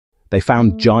They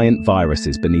found giant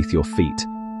viruses beneath your feet.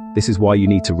 This is why you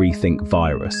need to rethink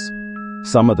virus.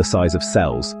 Some are the size of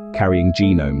cells, carrying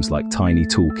genomes like tiny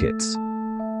toolkits.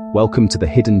 Welcome to the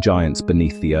hidden giants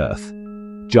beneath the Earth.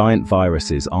 Giant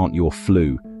viruses aren't your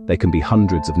flu. They can be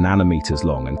hundreds of nanometers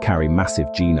long and carry massive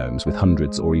genomes with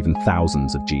hundreds or even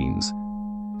thousands of genes.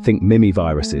 Think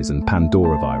mimiviruses and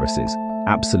pandoraviruses,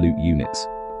 absolute units.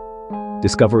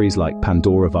 Discoveries like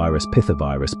pandoravirus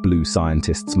pithavirus blew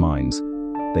scientists' minds.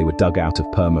 They were dug out of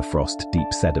permafrost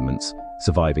deep sediments,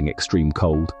 surviving extreme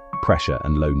cold, pressure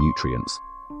and low nutrients.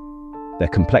 Their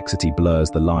complexity blurs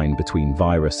the line between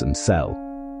virus and cell.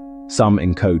 Some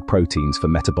encode proteins for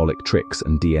metabolic tricks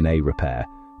and DNA repair,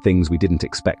 things we didn't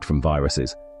expect from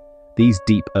viruses. These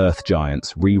deep earth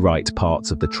giants rewrite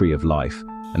parts of the tree of life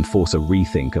and force a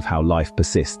rethink of how life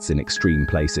persists in extreme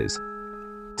places.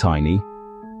 Tiny?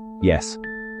 Yes.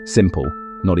 Simple,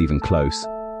 not even close.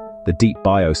 The deep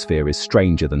biosphere is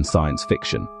stranger than science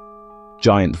fiction.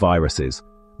 Giant viruses,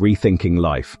 rethinking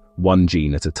life, one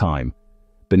gene at a time.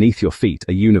 Beneath your feet,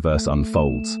 a universe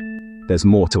unfolds. There's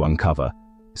more to uncover.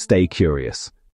 Stay curious.